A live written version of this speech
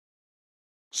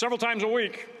Several times a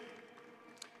week,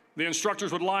 the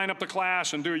instructors would line up the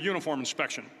class and do a uniform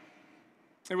inspection.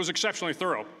 It was exceptionally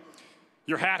thorough.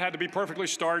 Your hat had to be perfectly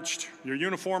starched, your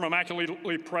uniform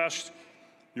immaculately pressed,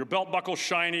 your belt buckle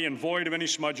shiny and void of any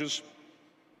smudges.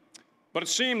 But it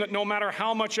seemed that no matter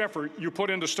how much effort you put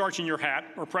into starching your hat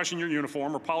or pressing your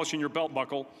uniform or polishing your belt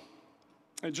buckle,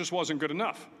 it just wasn't good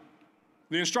enough.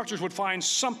 The instructors would find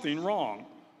something wrong.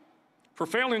 For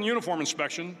failing the uniform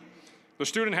inspection, the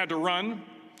student had to run,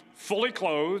 fully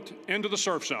clothed, into the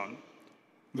surf zone,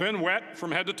 then wet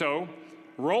from head to toe,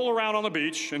 roll around on the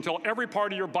beach until every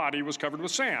part of your body was covered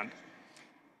with sand.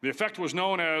 The effect was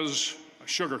known as a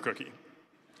sugar cookie.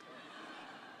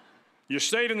 You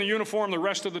stayed in the uniform the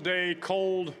rest of the day,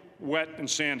 cold, wet, and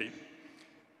sandy.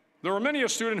 There were many a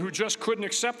student who just couldn't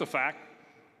accept the fact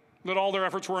that all their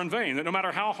efforts were in vain, that no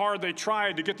matter how hard they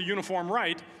tried to get the uniform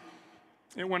right,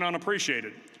 it went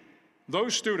unappreciated.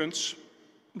 Those students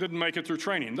didn't make it through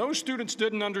training. Those students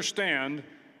didn't understand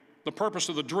the purpose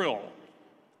of the drill.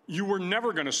 You were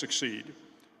never going to succeed.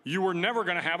 You were never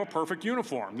going to have a perfect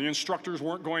uniform. The instructors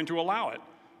weren't going to allow it.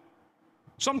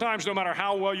 Sometimes, no matter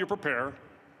how well you prepare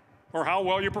or how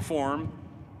well you perform,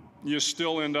 you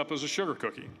still end up as a sugar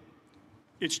cookie.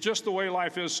 It's just the way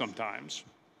life is sometimes.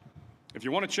 If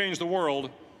you want to change the world,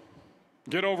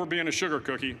 get over being a sugar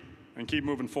cookie and keep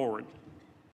moving forward.